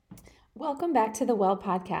Welcome back to the Well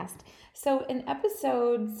Podcast. So, in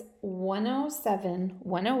episodes 107,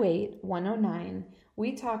 108, 109,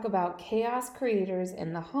 we talk about chaos creators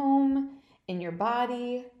in the home, in your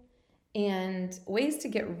body, and ways to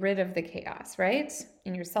get rid of the chaos, right?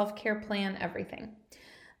 In your self-care plan, everything.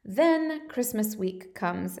 Then Christmas week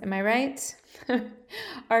comes, am I right?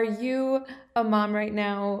 Are you a mom right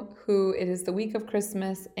now who it is the week of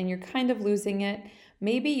Christmas and you're kind of losing it?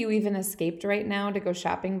 Maybe you even escaped right now to go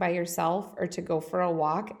shopping by yourself or to go for a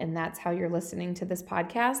walk, and that's how you're listening to this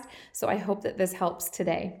podcast. So I hope that this helps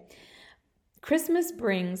today. Christmas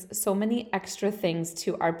brings so many extra things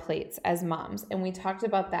to our plates as moms, and we talked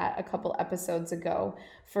about that a couple episodes ago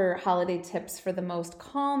for holiday tips for the most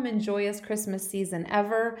calm and joyous Christmas season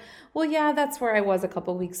ever. Well, yeah, that's where I was a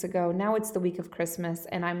couple weeks ago. Now it's the week of Christmas,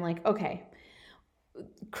 and I'm like, okay,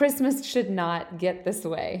 Christmas should not get this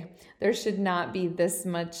way. There should not be this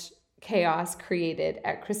much chaos created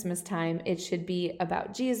at Christmas time. It should be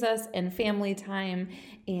about Jesus and family time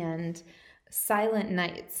and silent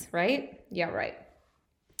nights, right? Yeah, right.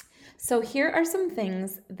 So here are some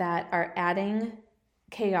things that are adding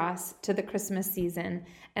chaos to the Christmas season,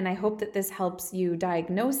 and I hope that this helps you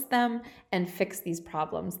diagnose them and fix these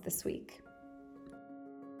problems this week.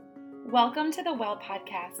 Welcome to the Well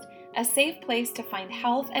Podcast, a safe place to find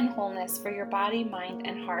health and wholeness for your body, mind,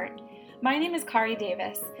 and heart. My name is Kari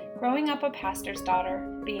Davis, growing up a pastor's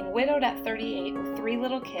daughter, being widowed at 38 with 3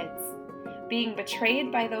 little kids, being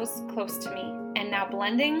betrayed by those close to me, and now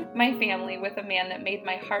blending my family with a man that made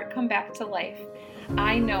my heart come back to life.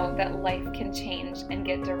 I know that life can change and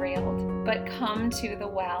get derailed, but come to the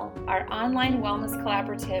Well, our online wellness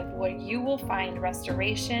collaborative where you will find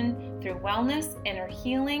restoration through wellness, inner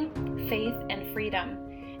healing, faith, and freedom.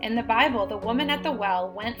 In the Bible, the woman at the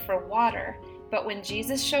well went for water, but when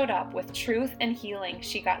Jesus showed up with truth and healing,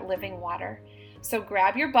 she got living water. So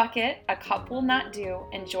grab your bucket, a cup will not do,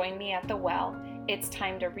 and join me at the well. It's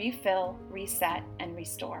time to refill, reset, and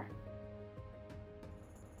restore.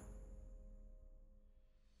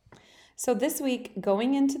 So this week,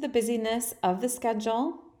 going into the busyness of the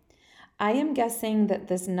schedule, I am guessing that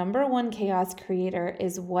this number one chaos creator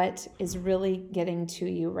is what is really getting to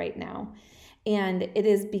you right now. And it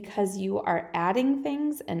is because you are adding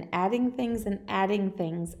things and adding things and adding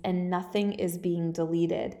things, and nothing is being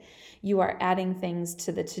deleted. You are adding things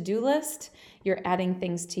to the to-do list. You're adding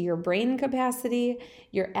things to your brain capacity.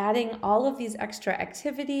 You're adding all of these extra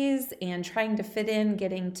activities and trying to fit in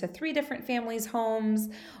getting to 3 different families' homes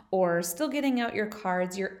or still getting out your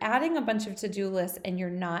cards. You're adding a bunch of to-do lists and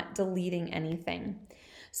you're not deleting anything.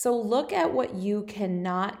 So look at what you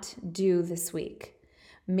cannot do this week.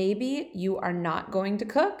 Maybe you are not going to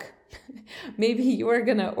cook. Maybe you are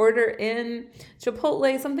going to order in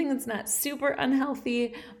Chipotle, something that's not super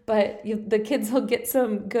unhealthy, but the kids will get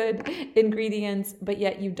some good ingredients, but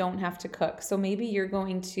yet you don't have to cook. So maybe you're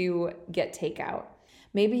going to get takeout.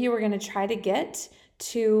 Maybe you were going to try to get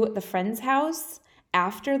to the friend's house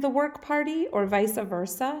after the work party or vice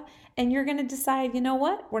versa, and you're going to decide, you know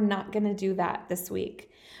what? We're not going to do that this week.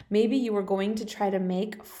 Maybe you were going to try to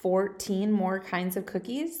make 14 more kinds of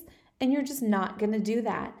cookies, and you're just not going to do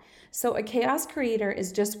that. So a chaos creator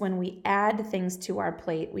is just when we add things to our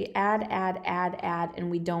plate. We add, and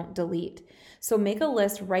we don't delete. So make a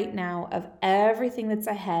list right now of everything that's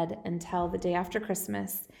ahead until the day after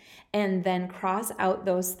Christmas, and then cross out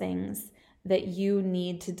those things that you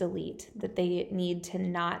need to delete, that they need to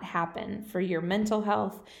not happen for your mental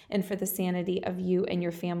health and for the sanity of you and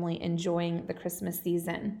your family enjoying the Christmas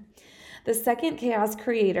season. The second chaos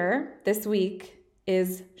creator this week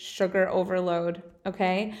is sugar overload,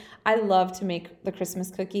 okay? I love to make the Christmas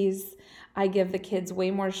cookies. I give the kids way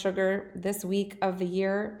more sugar this week of the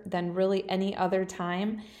year than really any other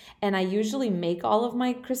time. And I usually make all of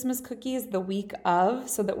my Christmas cookies the week of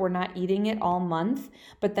so that we're not eating it all month.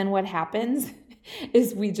 But then what happens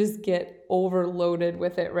is we just get overloaded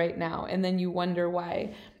with it right now. And then you wonder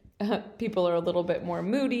why people are a little bit more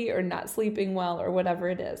moody or not sleeping well or whatever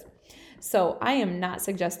it is. So I am not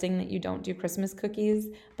suggesting that you don't do Christmas cookies,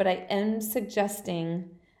 but I am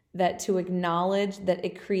suggesting that to acknowledge that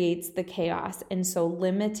it creates the chaos, and so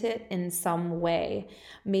limit it in some way.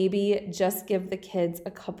 Maybe just give the kids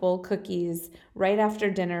a couple cookies right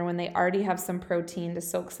after dinner when they already have some protein to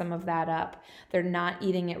soak some of that up. They're not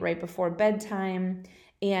eating it right before bedtime,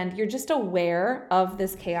 and you're just aware of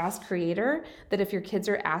this chaos creator, that if your kids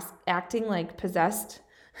are acting like possessed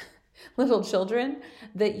little children,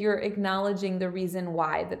 that you're acknowledging the reason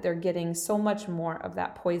why, that they're getting so much more of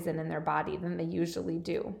that poison in their body than they usually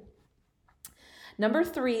do. Number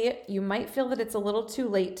 3, you might feel that it's a little too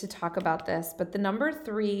late to talk about this, but the number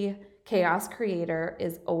 3 chaos creator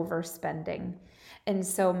is overspending. And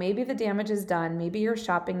so maybe the damage is done, maybe your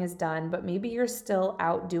shopping is done, but maybe you're still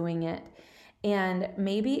out doing it. And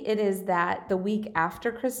maybe it is that the week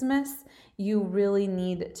after Christmas, you really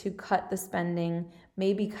need to cut the spending,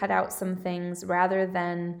 maybe cut out some things rather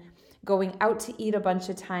than going out to eat a bunch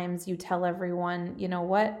of times. You tell everyone, you know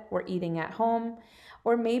what, we're eating at home.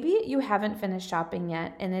 Or maybe you haven't finished shopping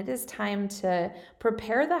yet and it is time to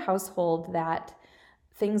prepare the household that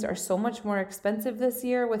things are so much more expensive this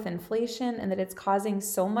year with inflation and that it's causing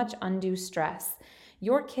so much undue stress.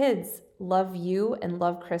 Your kids love you and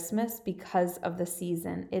love Christmas because of the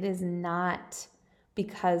season. It is not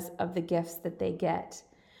because of the gifts that they get.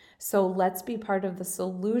 So let's be part of the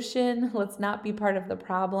solution. Let's not be part of the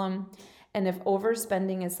problem. And if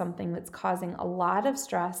overspending is something that's causing a lot of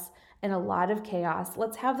stress and a lot of chaos,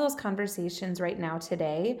 let's have those conversations right now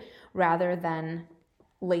today rather than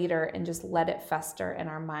later and just let it fester in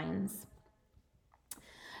our minds.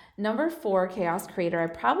 Number 4, chaos creator. I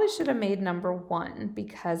probably should have made number 1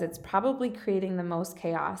 because it's probably creating the most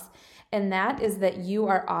chaos. And that is that you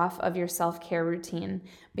are off of your self-care routine.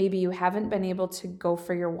 Maybe you haven't been able to go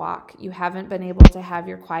for your walk. You haven't been able to have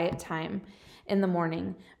your quiet time in the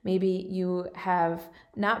morning. Maybe you have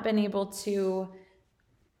not been able to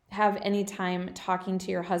have any time talking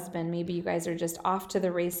to your husband. Maybe you guys are just off to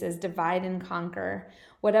the races, divide and conquer.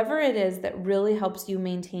 Whatever it is that really helps you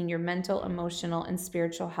maintain your mental, emotional, and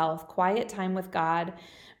spiritual health, quiet time with God.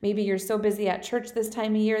 Maybe you're so busy at church this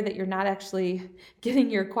time of year that you're not actually getting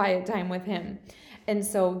your quiet time with Him. And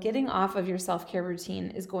so getting off of your self-care routine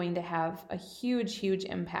is going to have a huge, huge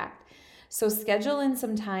impact. So schedule in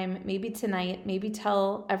some time, maybe tonight, maybe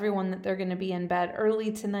tell everyone that they're going to be in bed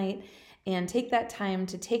early tonight, and take that time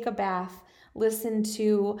to take a bath, listen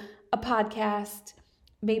to a podcast,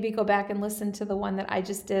 maybe go back and listen to the one that I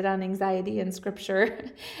just did on anxiety and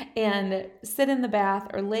scripture, and sit in the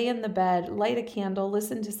bath or lay in the bed, light a candle,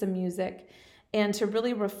 listen to some music, and to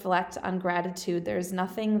really reflect on gratitude. There's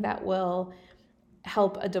nothing that will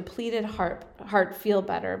help a depleted heart feel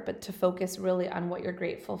better, but to focus really on what you're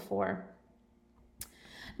grateful for.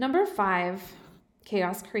 Number 5,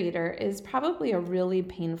 chaos creator, is probably a really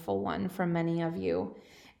painful one for many of you.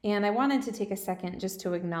 And I wanted to take a second just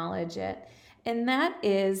to acknowledge it. And that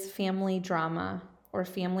is family drama or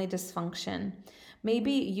family dysfunction.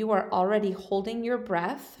 Maybe you are already holding your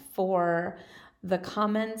breath for the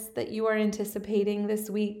comments that you are anticipating this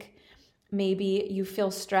week. Maybe you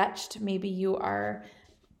feel stretched. Maybe you are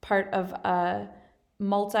part of a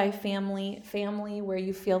multi-family family where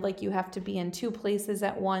you feel like you have to be in 2 places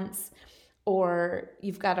at once, or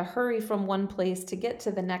you've got to hurry from one place to get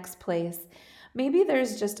to the next place. Maybe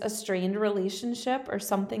there's just a strained relationship or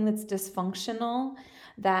something that's dysfunctional,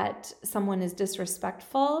 that someone is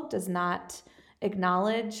disrespectful, does not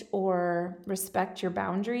acknowledge or respect your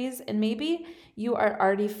boundaries. And maybe you are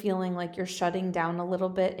already feeling like you're shutting down a little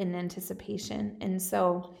bit in anticipation. And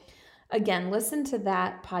so again, listen to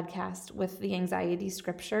that podcast with the anxiety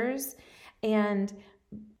scriptures and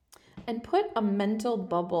put a mental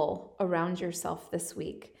bubble around yourself this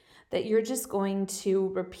week, that you're just going to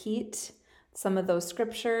repeat some of those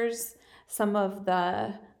scriptures, some of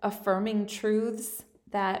the affirming truths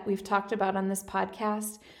that we've talked about on this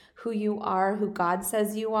podcast, who you are, who God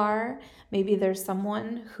says you are. Maybe there's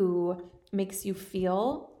someone who makes you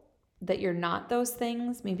feel that you're not those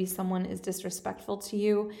things. Maybe someone is disrespectful to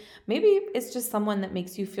you. Maybe it's just someone that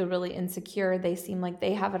makes you feel really insecure. They seem like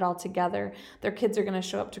they have it all together. Their kids are going to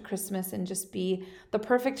show up to Christmas and just be the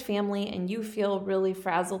perfect family, and you feel really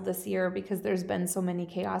frazzled this year because there's been so many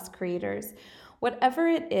chaos creators. Whatever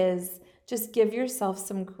it is, just give yourself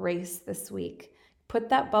some grace this week. Put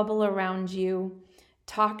that bubble around you.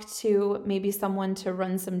 Talk to maybe someone to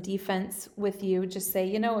run some defense with you. Just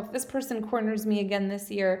say, if this person corners me again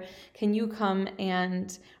this year, can you come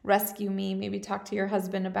and rescue me? Maybe talk to your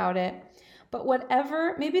husband about it. But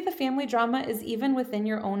whatever, maybe the family drama is even within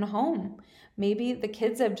your own home. Maybe the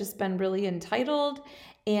kids have just been really entitled,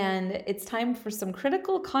 and it's time for some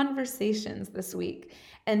critical conversations this week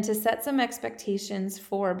and to set some expectations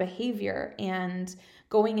for behavior, and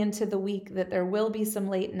going into the week that there will be some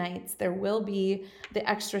late nights, there will be the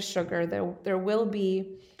extra sugar, there will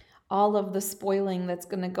be all of the spoiling that's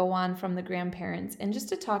going to go on from the grandparents, and just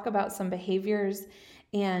to talk about some behaviors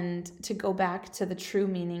and to go back to the true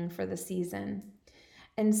meaning for the season.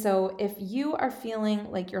 And so if you are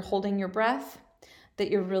feeling like you're holding your breath,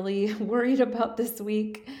 that you're really worried about this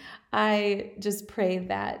week, I just pray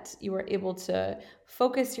that you are able to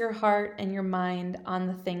focus your heart and your mind on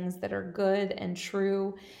the things that are good and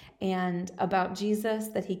true, and about Jesus,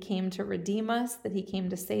 that he came to redeem us, that he came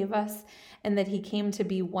to save us, and that he came to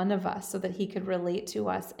be one of us so that he could relate to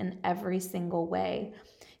us in every single way.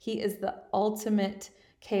 He is the ultimate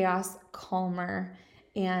chaos calmer.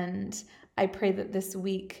 And I pray that this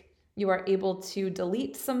week you are able to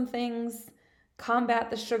delete some things,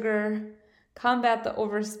 combat the sugar, combat the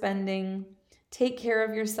overspending, take care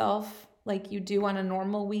of yourself like you do on a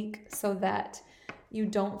normal week so that you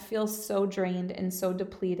don't feel so drained and so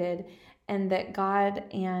depleted, and that God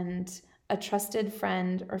and a trusted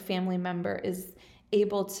friend or family member is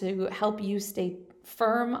able to help you stay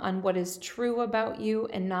firm on what is true about you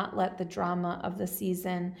and not let the drama of the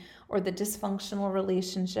season or the dysfunctional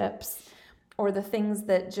relationships or the things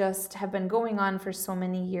that just have been going on for so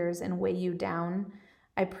many years and weigh you down.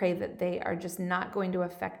 I pray that they are just not going to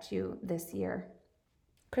affect you this year.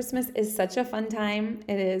 Christmas is such a fun time.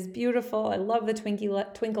 It is beautiful. I love the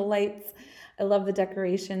twinkle lights. I love the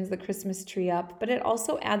decorations, the Christmas tree up, but it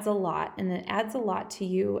also adds a lot, and it adds a lot to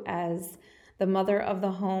you as the mother of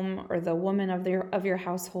the home or the woman of your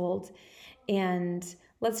household. And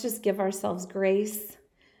let's just give ourselves grace,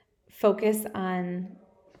 focus on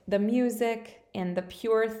the music and the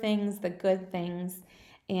pure things, the good things,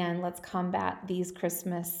 and let's combat these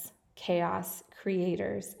Christmas chaos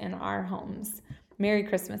creators in our homes. Merry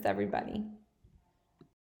Christmas, everybody.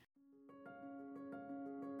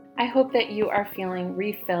 I hope that you are feeling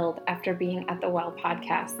refilled after being at the Well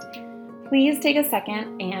podcast. Please take a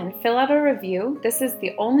second and fill out a review. This is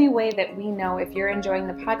the only way that we know if you're enjoying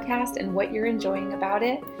the podcast and what you're enjoying about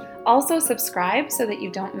it. Also subscribe so that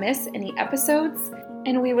you don't miss any episodes.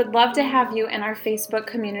 And we would love to have you in our Facebook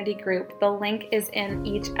community group. The link is in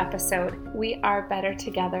each episode. We are better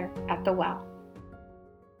together at the Well.